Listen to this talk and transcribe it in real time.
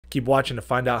Keep watching to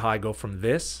find out how I go from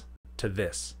this to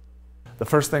this. The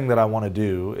first thing that I want to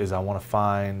do is I want to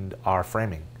find our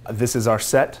framing. This is our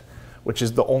set, which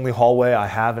is the only hallway I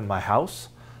have in my house.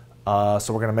 So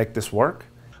we're going to make this work.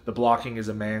 The blocking is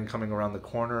a man coming around the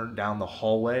corner down the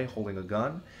hallway holding a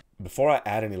gun. Before I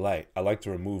add any light, I like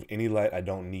to remove any light I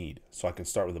don't need so I can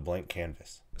start with a blank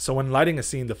canvas. So when lighting a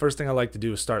scene, the first thing I like to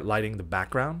do is start lighting the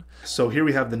background. So here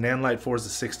we have the Nanlite 4's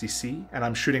the 60C, and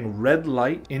I'm shooting red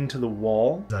light into the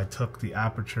wall. I took the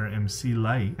Aperture MC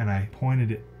light and I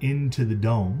pointed it into the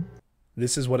dome.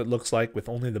 This is what it looks like with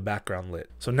only the background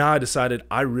lit. So now I decided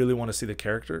I really want to see the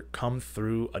character come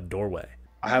through a doorway.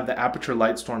 I have the Aperture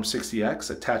Lightstorm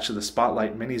 60X attached to the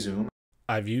Spotlight Mini Zoom.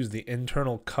 I've used the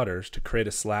internal cutters to create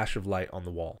a slash of light on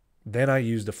the wall. Then I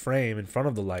used a frame in front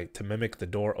of the light to mimic the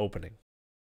door opening.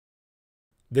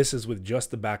 This is with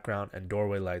just the background and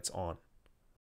doorway lights on.